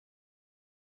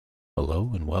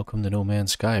Hello and welcome to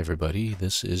NoMansSky, everybody.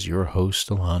 This is your host,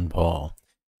 ElanPaul,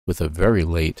 with a very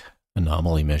late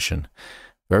Anomaly Mission.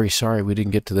 Very sorry we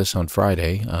didn't get to this on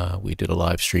Friday. We did a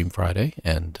live stream Friday,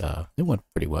 and it went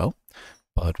pretty well.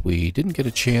 But we didn't get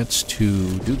a chance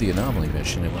to do the Anomaly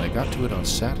Mission, and when I got to it on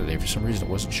Saturday, for some reason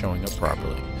it wasn't showing up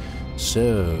properly.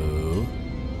 So,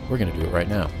 we're going to do it right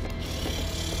now.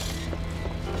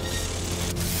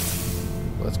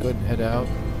 Let's go ahead and head out.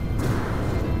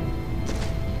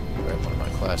 Grab one of my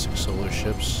classic solar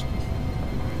ships.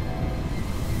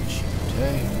 I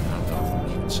don't know if I'm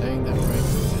even saying that right.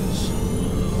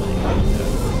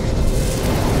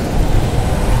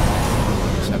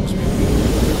 This happens to be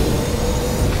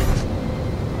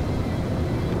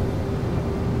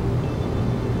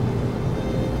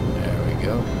there we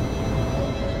go.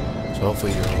 So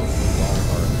hopefully you're all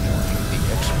enjoying the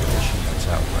expedition that's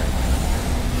out right now.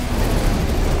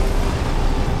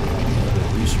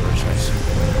 Resource I see.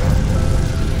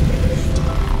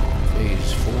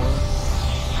 Phase 4.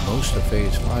 Most of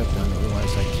Phase 5 done. I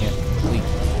realized I can't complete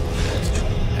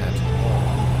at all.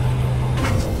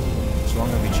 So I'm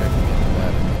going to be checking into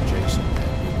that, and Jason and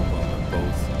Google have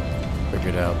both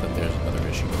figured out that there's another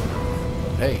issue going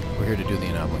on. Hey, we're here to do the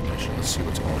Anomaly Mission. Let's see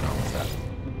what's going on with that.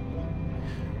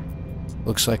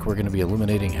 Looks like we're going to be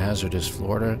eliminating hazardous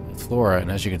flora,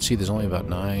 and as you can see, there's only about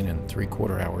 9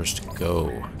 3/4 hours to go.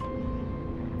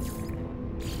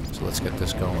 So let's get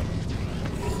this going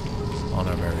on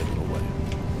our merry little way.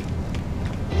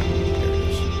 Here it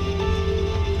is.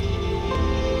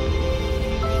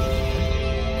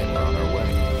 And we're on our way.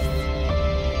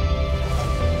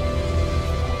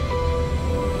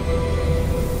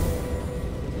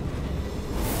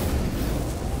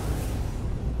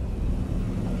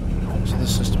 So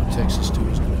this system it takes us to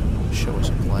is going to show us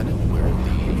a planet where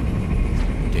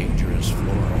the dangerous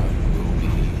flora will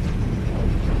be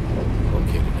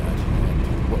located at. And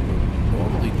what we'll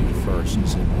normally do first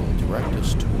is it will direct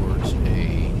us towards a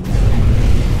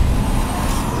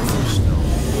gravestone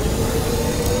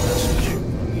message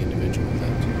from the individual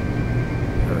that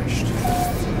perished.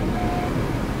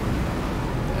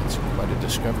 That's quite a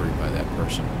discovery by that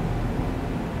person.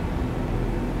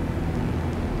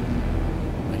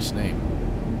 Nice name.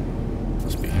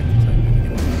 Must be hectic.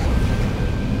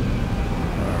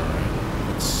 Alright,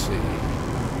 let's see.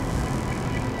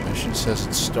 Mission says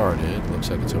it started. Looks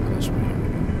like it's over this way.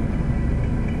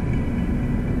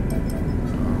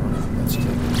 Alright, let's take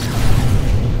this.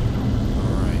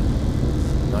 Alright.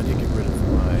 Now to get rid of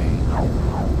my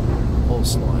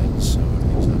pulse lines so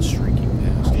everything's not streaking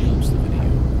past. Here comes the video.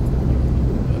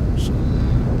 There's a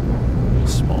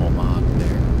small mod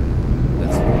there.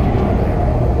 That's the one I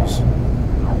use.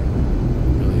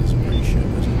 Really is a pretty ship,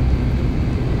 isn't it?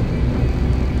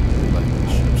 I like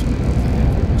these ships. I love the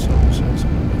head solar cells.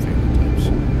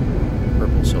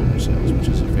 Purple solar cells, which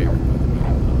is a favorite, by the way,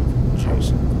 of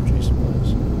Jason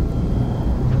Blaze.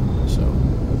 So,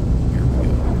 here we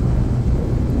go.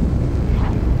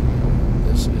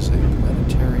 This is a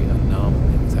planetary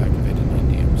anomaly with activated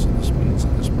indiums, and this means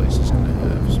that this place is going to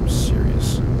have some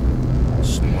serious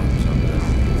storms on it.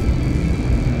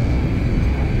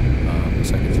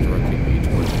 Looks like it's directing me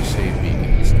towards the save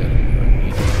beacon instead of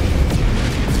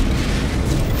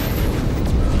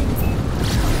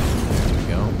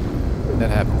that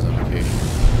happens on occasion.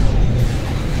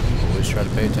 Always try to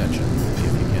pay attention, if you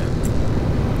can.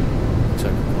 Looks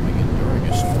like we're coming in during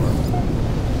a storm.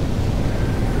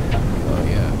 Oh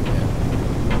yeah, man.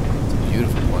 It's a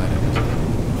beautiful planet, isn't it?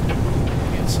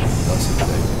 Against some blessed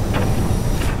thing.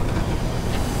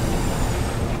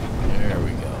 There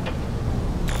we go.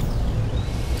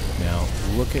 Now,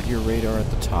 look at your radar at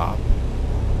the top.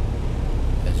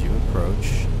 As you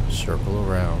approach, circle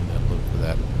around and look for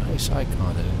that nice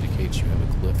icon that indicates you have a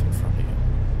cliff in front of you.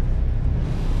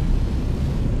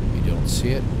 If you don't see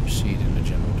it, proceed in a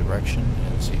general direction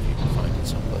and see if you can find it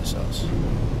someplace else.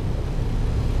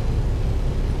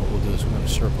 What we'll do is we're going to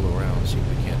circle around and see if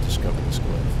we can't discover this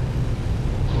cliff.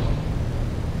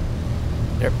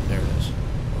 There it is.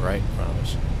 Right in front of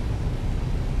us.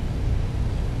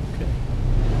 Okay.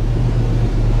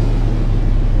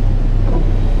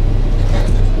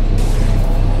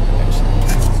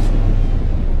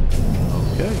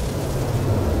 Okay.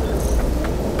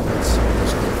 Let's see what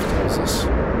this cliff tells us.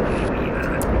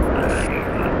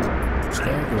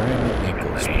 Staggering at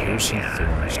ankles, piercing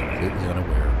thorns, completely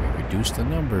unaware. We reduced the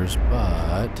numbers,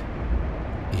 but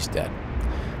he's dead.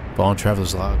 Fallen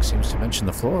Traveler's log seems to mention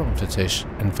the floral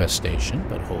infestation,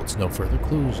 but holds no further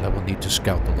clues. I will need to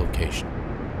scout the location.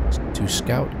 To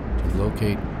scout, to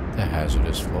locate the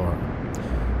hazardous flora.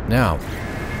 Now,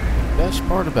 the best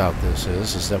part about this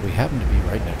is that we happen to be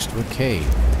right next to a cave.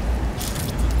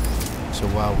 So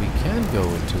while we can go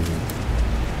into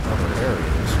other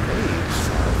areas, caves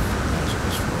have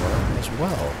hazardous flora as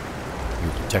well.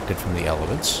 You're protected from the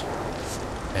elements,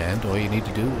 and all you need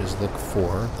to do is look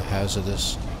for the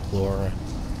hazardous flora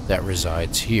that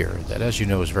resides here. That, as you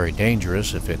know, is very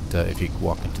dangerous if you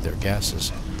walk into their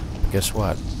gases. But guess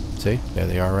what? See, there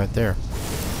they are right there.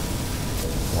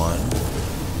 1,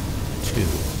 2.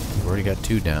 We've already got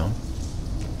 2 down.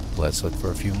 Let's look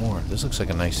for a few more. This looks like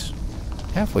a nice,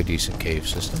 halfway decent cave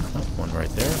system. Oh, 1 right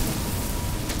there.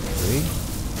 3,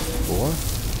 4,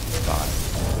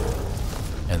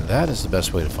 5. And that is the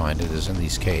best way to find it, is in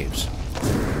these caves.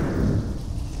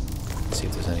 Let's see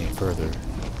if there's any further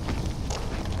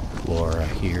flora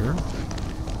here.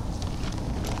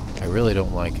 I really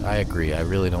don't like, I agree, I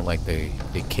really don't like the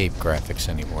cave graphics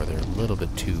anymore. They're a little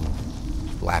bit too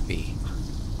flappy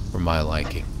for my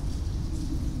liking.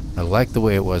 I like the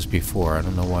way it was before. I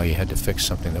don't know why you had to fix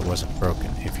something that wasn't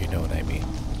broken, if you know what I mean.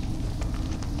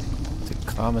 It's a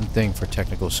common thing for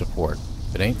technical support.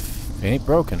 If it ain't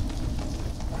broken,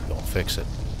 don't fix it.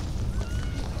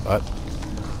 But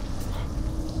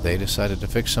they decided to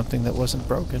fix something that wasn't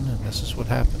broken, and this is what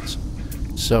happens.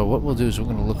 So what we'll do is we're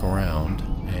going to look around,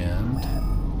 and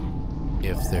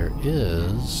if there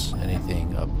is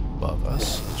anything above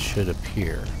us, it should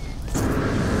appear.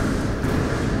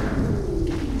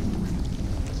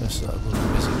 This is a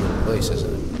little busy little place,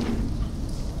 isn't it?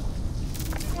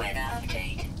 Weather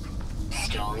update.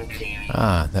 Storm clearing.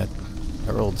 Ah, that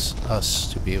heralds us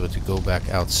to be able to go back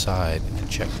outside and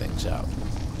check things out.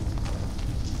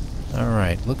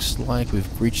 Alright, looks like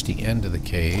we've reached the end of the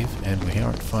cave, and we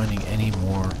aren't finding any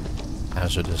more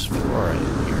hazardous flora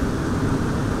in here.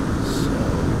 So,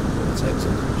 let's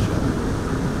exit, shall we?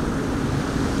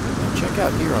 Now check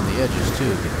out here on the edges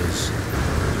too, because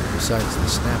besides the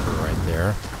snapper right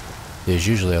there, there's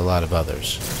usually a lot of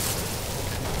others.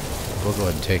 We'll go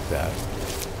ahead and take that.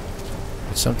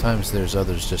 But sometimes there's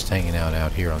others just hanging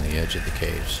out here on the edge of the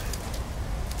caves.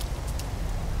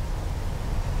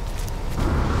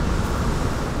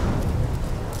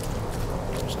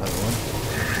 There's another one.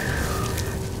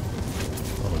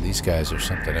 Oh, these guys are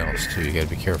something else too. You gotta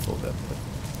be careful of them, but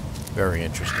very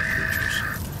interesting creatures.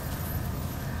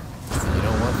 And you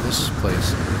know what? This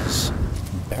place is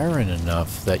barren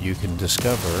enough that you can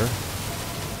discover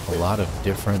a lot of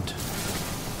different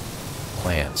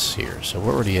plants here. So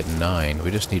we're already at 9.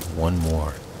 We just need 1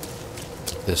 more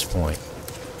at this point.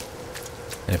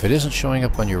 And if it isn't showing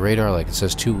up on your radar, like it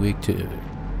says too weak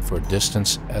for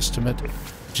distance estimate,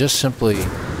 just simply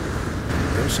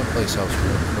go someplace else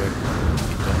real quick.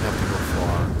 You don't have to go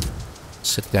far.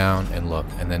 Sit down and look,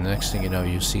 and then the next thing you know,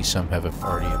 you see some have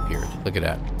already appeared. Look at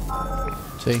that.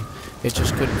 See? It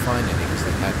just couldn't find any because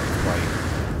they hadn't quite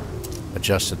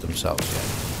adjusted themselves yet.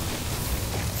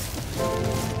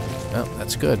 Well,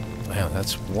 that's good. Wow,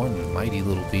 that's one mighty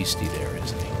little beastie there,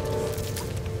 isn't he?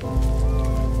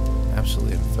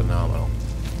 Absolutely phenomenal.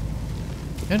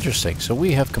 Interesting. So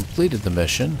we have completed the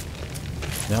mission.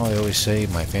 Now I always say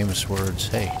my famous words,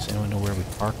 hey, does anyone know where we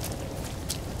parked?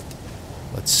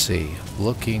 Let's see.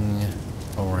 Looking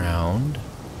around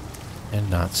and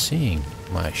not seeing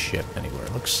my ship anywhere.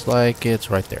 Looks like it's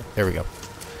right there. There we go.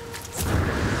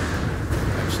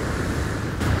 Excellent. So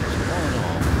all in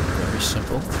all, very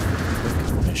simple,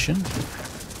 quick mission.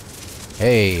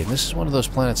 Hey, and this is one of those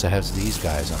planets that has these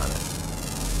guys on it.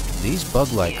 These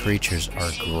bug-like creatures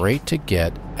are great to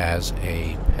get as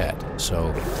a pet.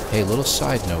 So, hey, little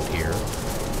side note here.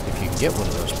 If you can get one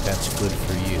of those pets, good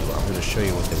for you. I'm going to show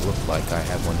you what they look like. I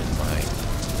have one in my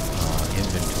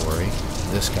inventory.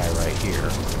 This guy right here.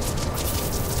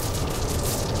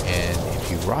 And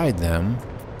if you ride them,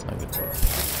 I'm going to bring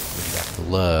back the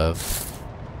love.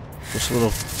 Just a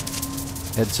little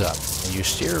heads up. And you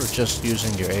steer just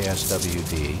using your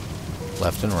ASWD,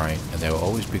 left and right, and they will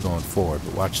always be going forward.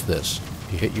 But watch this.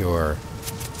 You hit your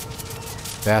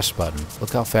fast button.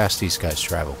 Look how fast these guys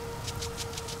travel.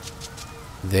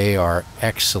 They are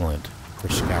excellent for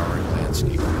scouring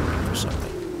landscape looking for something.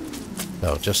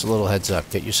 So just a little heads up.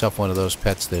 Get yourself one of those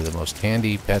pets. They're the most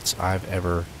handy pets I've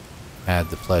ever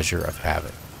had the pleasure of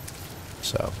having.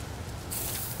 So,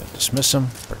 dismiss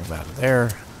them. Bring them out of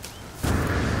there.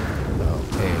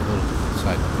 Okay, a little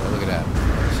side note. Oh, look at that.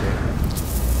 See?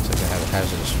 Looks like I have a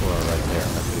hazardous flora right there.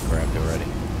 I could have grabbed already.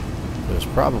 There's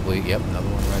probably, yep, another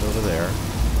one right over there.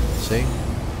 See?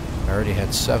 I already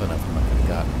had 7 of them I could have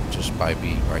gotten just by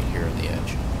being right here on the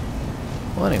edge.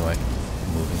 Well, anyway,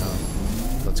 moving on.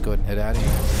 Let's go ahead and head out of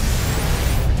here.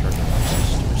 Return to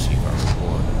Nexus to receive our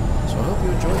reward. So I hope you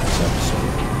enjoyed this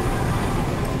episode. I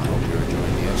hope you're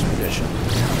enjoying the expedition.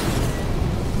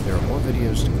 There are more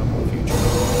videos to come in the future.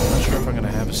 not sure if I'm going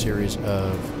to have a series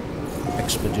of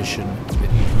expedition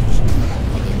videos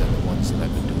other than the ones that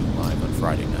I've been doing live on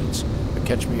Friday nights. But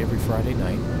catch me every Friday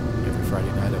night. Every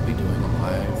Friday night I'll be doing a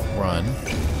live run. I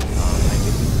may be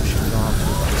pushing it off to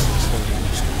about 6:30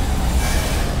 Eastern.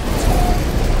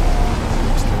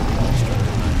 6:30 Eastern.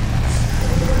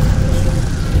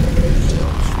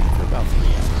 For about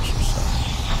 3 hours or so.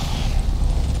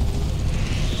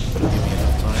 But it'll give me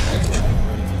enough time to get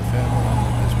ready for the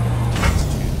family. As well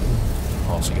to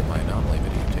also get my anomaly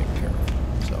video taken care of.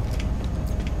 So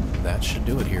that should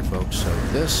do it here, folks. So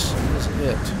this is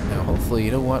it. Now, hopefully,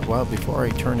 you know what? Well, before I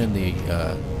turn in the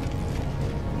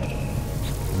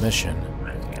mission,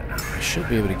 I should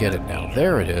be able to get it now.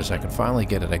 There it is. I can finally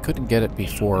get it. I couldn't get it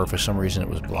before. For some reason, it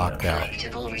was blocked out.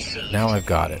 Now I've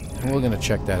got it. And we're going to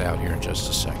check that out here in just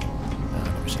a second.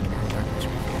 I've never seen it before.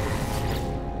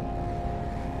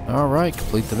 All right,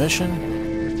 complete the mission.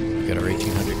 We got our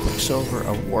 1800 Quicksilver,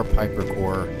 a War Piper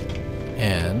core,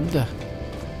 and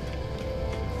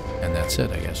that's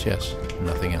it, I guess. Yes,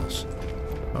 nothing else.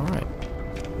 All right.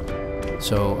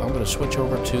 So I'm going to switch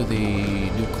over to the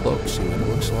new cloak, see what it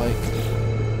looks like.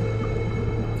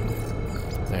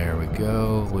 There we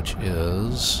go, which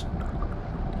is...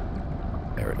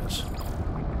 There it is.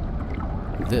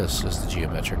 This is the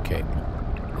geometric cape.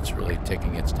 It's really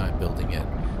taking its time building it.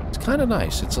 It's kind of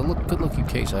nice. It's a good-looking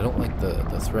case. I don't like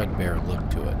the threadbare look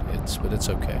to it. But it's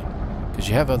okay. Because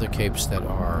you have other capes that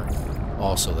are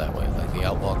also that way. Like the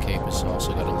Outlaw cape has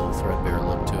also got a little threadbare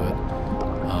look to it.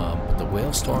 But the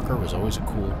Whale Stalker was always a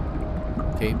cool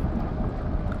cape.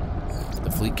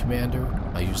 The Fleet Commander,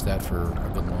 I used that for a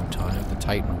good long time. The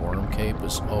Titan Worm cape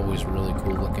was always really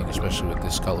cool looking, especially with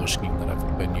this color scheme that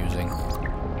I've been using.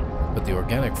 But the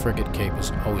Organic Frigate cape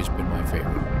has always been my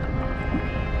favorite.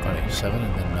 Funny, 7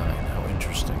 and then 9. How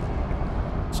interesting.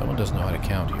 Someone doesn't know how to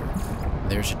count here.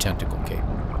 There's your Tentacle cape.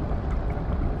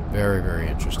 Very, very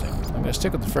interesting. I'm going to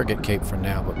stick with the Frigate cape for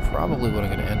now, but probably what I'm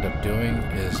going to end up doing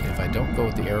is, if I don't go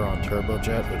with the Aeron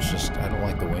Turbojet, which just, I don't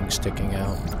like the wings sticking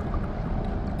out.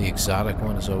 The exotic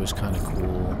one is always kind of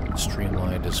cool.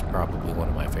 Streamlined is probably one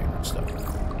of my favorite stuff.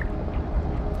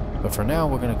 But for now,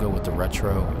 we're going to go with the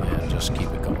retro and just keep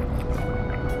it going like that.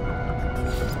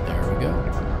 There we go.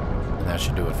 And that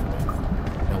should do it for me.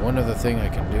 Now, one other thing I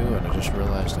can do, and I just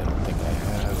realized I don't think I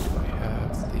have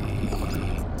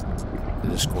the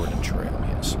Discordant Trail.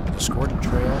 Yes, the Discordant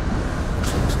Trail,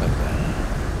 which looks like that.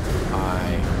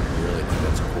 I really think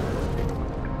that's a cool look.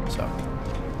 So,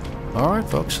 alright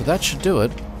folks, so that should do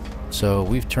it. So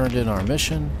we've turned in our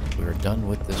mission. We're done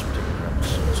with this particular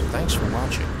episode. So thanks for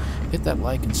watching. Hit that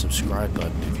like and subscribe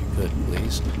button if you could,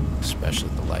 please. Especially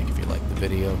the like if you like the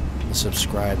video. The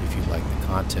subscribe if you like the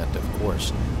content, of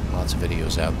course. Lots of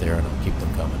videos out there, and I'll keep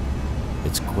them coming.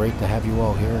 It's great to have you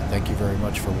all here. Thank you very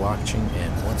much for watching.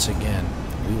 And once again,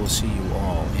 we will see you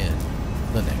all in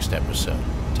the next episode.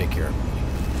 Take care, everybody.